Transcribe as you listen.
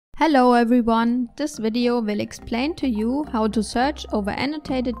Hello everyone, this video will explain to you how to search over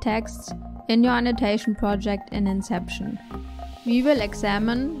annotated texts in your annotation project in INCEpTION. We will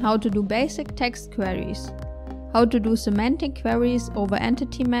examine how to do basic text queries, how to do semantic queries over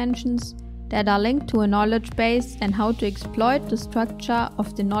entity mentions that are linked to a knowledge base, and how to exploit the structure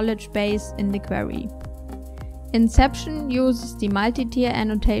of the knowledge base in the query. INCEpTION uses the multi-tier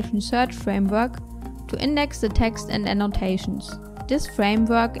annotation search framework to index the text and annotations. This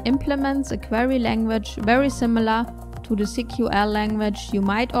framework implements a query language very similar to the SQL language you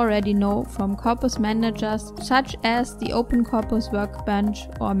might already know from corpus managers such as the Open Corpus Workbench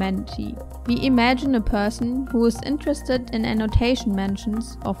or Menti. We imagine a person who is interested in annotation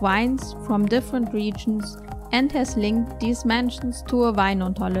mentions of wines from different regions and has linked these mentions to a wine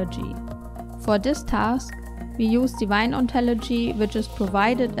ontology. For this task, we use the wine ontology, which is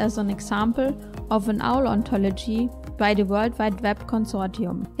provided as an example of an OWL ontology by the World Wide Web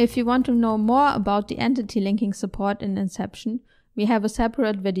Consortium. If you want to know more about the entity linking support in INCEpTION, we have a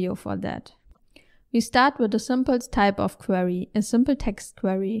separate video for that. We start with the simplest type of query, a simple text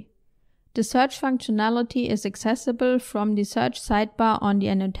query. The search functionality is accessible from the search sidebar on the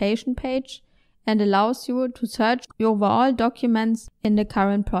annotation page and allows you to search over all documents in the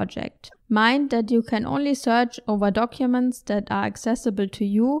current project. Mind that you can only search over documents that are accessible to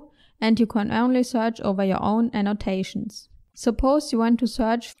you, and you can only search over your own annotations. Suppose you want to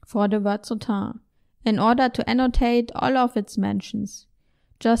search for the word sautin in order to annotate all of its mentions.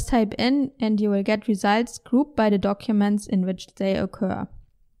 Just type in and you will get results grouped by the documents in which they occur.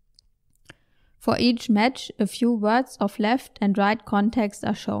 For each match, a few words of left and right context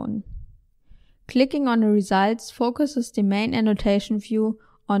are shown. Clicking on the results focuses the main annotation view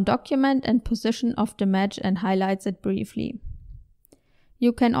on document and position of the match and highlights it briefly.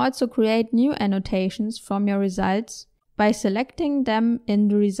 You can also create new annotations from your results by selecting them in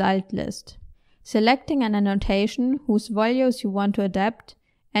the result list, selecting an annotation whose values you want to adapt,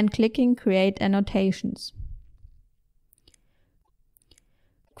 and clicking Create Annotations.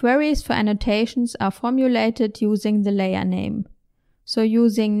 Queries for annotations are formulated using the layer name. So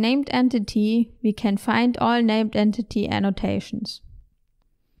using named entity, we can find all named entity annotations.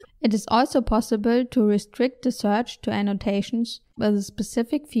 It is also possible to restrict the search to annotations with a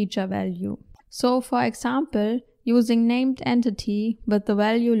specific feature value. So, for example, using named entity with the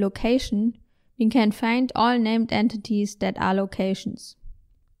value location, we can find all named entities that are locations.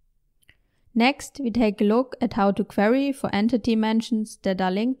 Next, we take a look at how to query for entity mentions that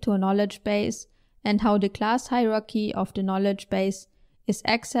are linked to a knowledge base and how the class hierarchy of the knowledge base is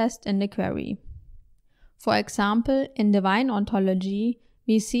accessed in the query. For example, in the wine ontology,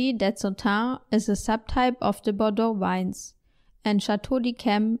 we see that Sautin is a subtype of the Bordeaux wines, and Chateau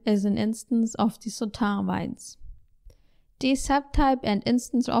d'Yquem is an instance of the Sautin wines. These subtype and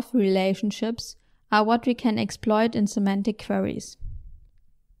instance of relationships are what we can exploit in semantic queries.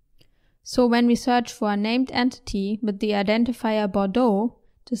 So when we search for a named entity with the identifier Bordeaux,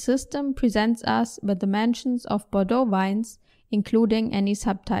 the system presents us with the mentions of Bordeaux wines, including any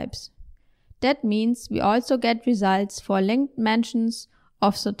subtypes. That means we also get results for linked mentions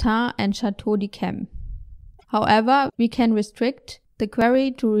of Sautin and Chateau d'Yquem. However, we can restrict the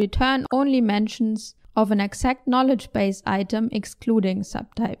query to return only mentions of an exact knowledge base item excluding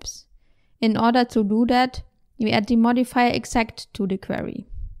subtypes. In order to do that, we add the modifier exact to the query.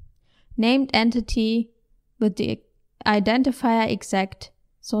 Named entity with the identifier exact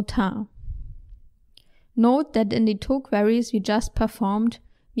Sautin. Note that in the two queries we just performed,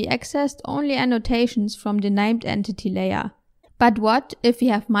 we accessed only annotations from the named entity layer. But what if we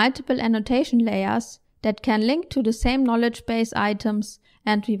have multiple annotation layers that can link to the same knowledge base items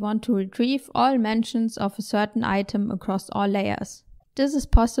and we want to retrieve all mentions of a certain item across all layers? This is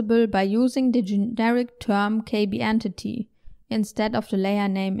possible by using the generic term kbEntity instead of the layer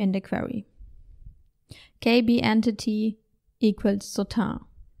name in the query. kbEntity equals Sautin.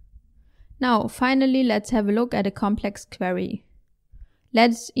 Now, finally, let's have a look at a complex query.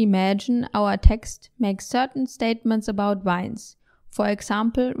 Let's imagine our text makes certain statements about wines, for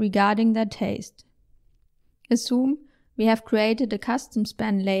example, regarding their taste. Assume we have created a custom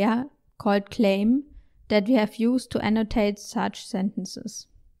span layer called claim that we have used to annotate such sentences.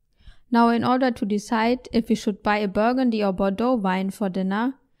 Now, in order to decide if we should buy a Burgundy or Bordeaux wine for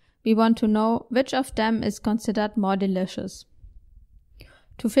dinner, we want to know which of them is considered more delicious.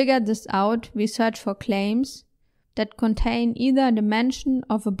 To figure this out, we search for claims that contain either the mention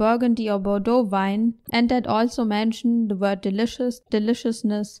of a Burgundy or Bordeaux wine and that also mention the word delicious,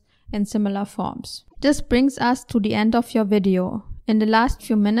 deliciousness in similar forms. This brings us to the end of your video. In the last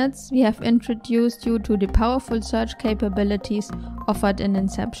few minutes, we have introduced you to the powerful search capabilities offered in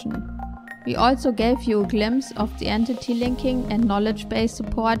INCEpTION. We also gave you a glimpse of the entity linking and knowledge base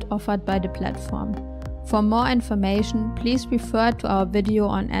support offered by the platform. For more information, please refer to our video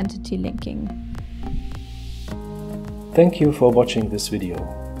on entity linking. Thank you for watching this video.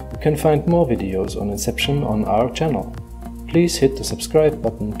 You can find more videos on INCEpTION on our channel. Please hit the subscribe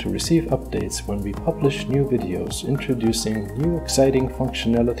button to receive updates when we publish new videos introducing new exciting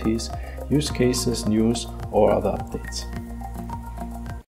functionalities, use cases, news, or other updates.